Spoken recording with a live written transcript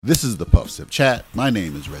This is the Puff Sip Chat. My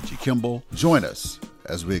name is Reggie Kimball. Join us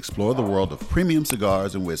as we explore the world of premium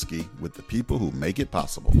cigars and whiskey with the people who make it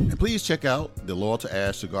possible. And please check out the Loyal to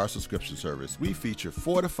Ash cigar subscription service. We feature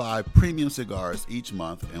 4 to 5 premium cigars each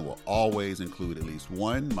month and will always include at least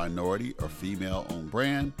one minority or female-owned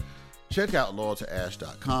brand. Check out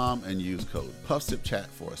loyaltoash.com and use code PuffSipChat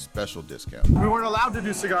for a special discount. We weren't allowed to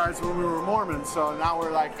do cigars when we were Mormons, so now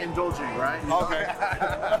we're like indulging, right? Okay.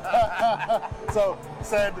 So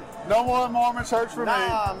said, no more Mormon church for me. Man.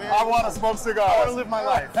 I want to smoke cigars. I want to live my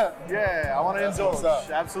life. Yeah, I want to indulge.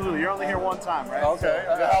 Absolutely. You're only here one time, right? Okay.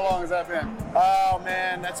 So, How long has that been? Oh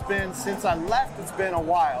man, that's been since I left. It's been a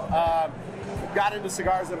while. Got into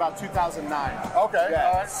cigars in about 2009. Okay. Yeah.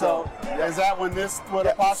 All right. So is that when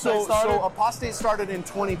Apostate started? So Apostate started in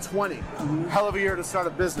 2020. Hell of a year to start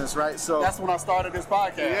a business, right? So that's when I started this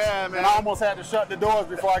podcast. Yeah, man. And I almost had to shut the doors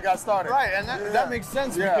before I got started. Right, and that makes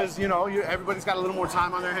sense because everybody's got a little more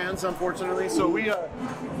time on their hands, unfortunately. So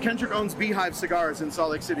Kendrick owns Beehive Cigars in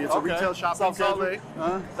Salt Lake City. It's a retail shop in Salt Lake.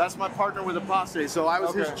 That's my partner with Apostate. So I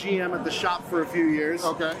was his GM at the shop for a few years.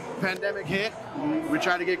 Okay. Pandemic hit. We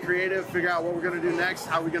tried to get creative, figure out what we're going to do next,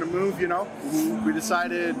 how we're going to move, We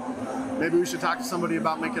decided maybe we should talk to somebody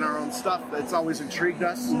about making our own stuff. It's always intrigued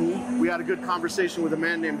us. We had a good conversation with a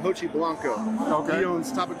man named Hochi Blanco. Okay. He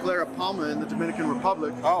owns Tabacalera Palma in the Dominican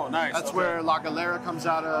Republic. Oh, nice. That's where La Galera comes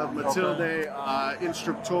out of, Matilde,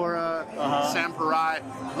 Instructora, Samparai.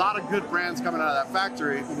 A lot of good brands coming out of that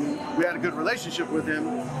factory. We had a good relationship with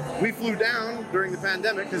him. We flew down during the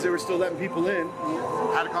pandemic because they were still letting people in.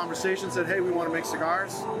 Had a conversation, said, hey, we want to make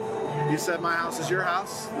cigars. He said, my house is your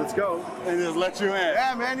house. Let's go. And just let you in.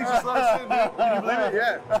 Yeah, man, he just let us in. Can you believe it?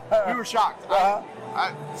 Yeah. We were shocked.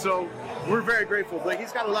 So we're very grateful. Like,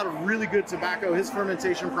 he's got a lot of really good tobacco. His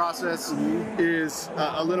fermentation process is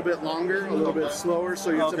a little bit longer, a little bit slower,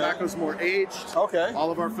 so your tobacco's more aged. Okay.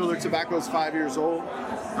 All of our filler tobacco is 5 years old.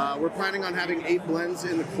 We're planning on having 8 blends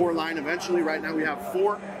in the core line eventually. Right now we have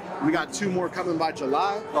 4. We got 2 more coming by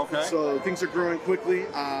July. Okay. So things are growing quickly.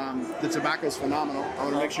 The tobacco's phenomenal. I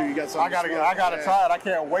want to make sure you get some. I gotta try it. I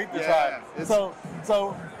can't wait to try it.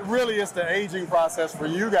 So really, it's the aging process for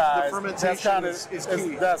you guys. The fermentation is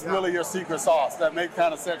key. That's really your secret sauce. That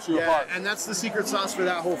kind of sets you apart. And that's the secret sauce for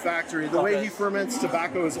that whole factory. The way he ferments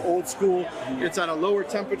tobacco is old school. It's at a lower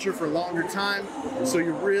temperature for longer time, so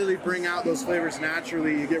you really bring out those flavors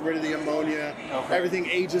naturally. You get rid of the ammonia. Everything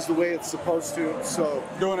ages the way it's supposed to. So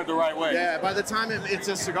doing it the right way. Yeah. By the time it's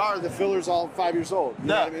a cigar, the filler's all 5 years old. You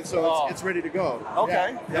know what I mean? So it's ready to go.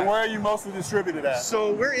 Okay. Yeah. And where are you mostly distributed at?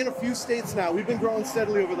 So we're in a few states now. We've been growing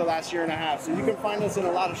steadily over the last year and a half. So you can find us in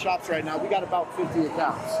a lot of shops right now. We got about 50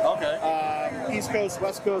 accounts. Okay. East Coast,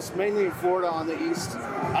 West Coast, mainly in Florida on the East.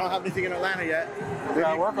 I don't have anything in Atlanta yet. We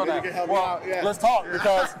gotta work on that. Can help me out. Yeah. Let's talk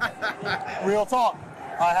because real talk.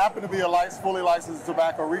 I happen to be a fully licensed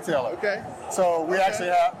tobacco retailer. Okay. So we actually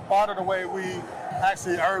have part of the way we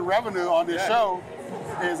actually earn revenue on this show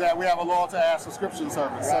is that we have a Loyal to Ash subscription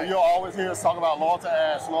service. So you'll always hear us talk about Loyal to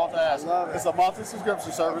Ash, Loyal to Ash. I love it. It's a monthly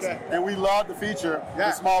subscription service, and we love to feature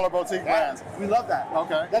the smaller boutique brands. We love that.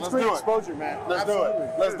 Okay. That's great exposure, man. Let's do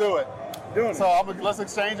it. Let's do it. Doing so let's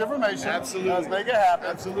exchange information. Absolutely. Let's make it happen.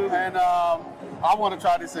 Absolutely. And I want to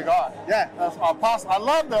try this cigar. Yeah. I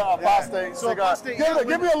love the Apostate Cigars.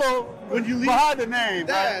 Give me a little when you leave, behind the name.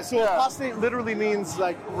 Yeah. Right? So Apostate literally means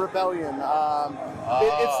like rebellion.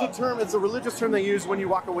 It's the term. It's a religious term they use when you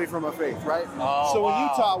walk away from a faith, right? So in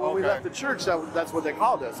Utah, when we left the church, that's what they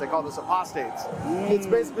called us. They called us apostates. It's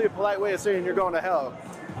basically a polite way of saying you're going to hell.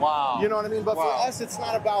 Wow. You know what I mean? But for us, it's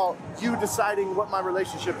not about you deciding what my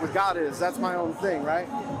relationship with God is. That's my own thing, right?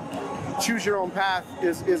 Choose your own path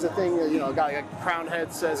is a thing. A guy like Crown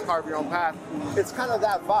Head says, carve your own path. It's kind of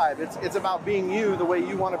that vibe. It's about being you the way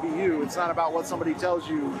you want to be you. It's not about what somebody tells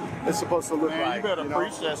you is supposed to look like. You better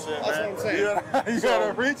preach that shit, man. That's what I'm saying. You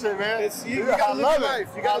gotta preach it, man. You gotta live your life.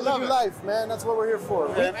 You gotta live your life, man. That's what we're here for.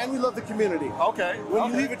 And we love the community. Okay.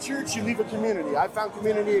 When you leave a church, you leave a community. I found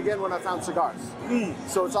community again when I found cigars.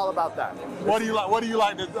 So it's all about that. What do you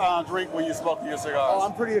like to drink when you smoke your cigars? Oh,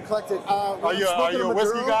 I'm pretty eclectic. Are you a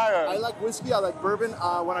whiskey guy? Or? I like whiskey. I like bourbon.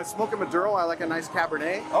 When I smoke a Maduro, I like a nice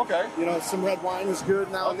Cabernet. Okay. Some red wine is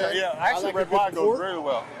good now and then. Yeah, actually, red wine goes really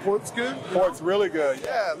well. Port's good. Port's really good.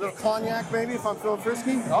 Yeah, a little cognac maybe if I'm feeling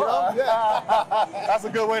frisky. That's a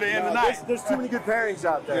good way to end the night. There's too many good pairings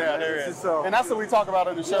out there. Yeah, there is. And that's what we talk about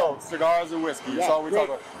in the show: cigars and whiskey. That's all we talk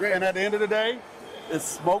about. And at the end of the day, it's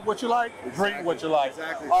smoke what you like, drink what you like.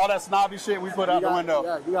 Exactly. All that snobby shit we put out the window.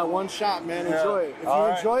 Yeah, you got one shot, man. Enjoy it. If you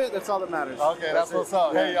enjoy it, that's all that matters. Okay, that's what's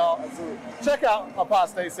up. Hey, y'all. Check out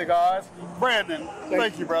Apostate Cigars. Brandon,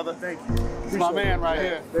 thank you, brother. Thank you. It's my man right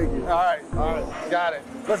here. Thank you. All right, got it.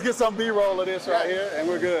 Let's get some B-roll of this right here, and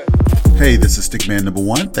we're good. Hey, this is Stickman number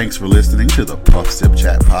 1. Thanks for listening to the Puff Sip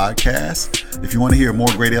Chat podcast. If you want to hear more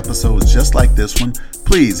great episodes just like this one,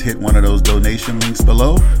 please hit one of those donation links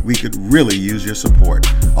below. We could really use your support.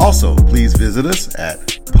 Also, please visit us at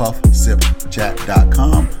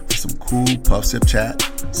puffsipchat.com for some cool Puff Sip Chat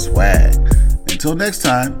swag. Until next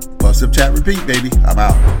time, Puff Sip Chat repeat, baby. I'm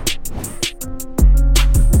out.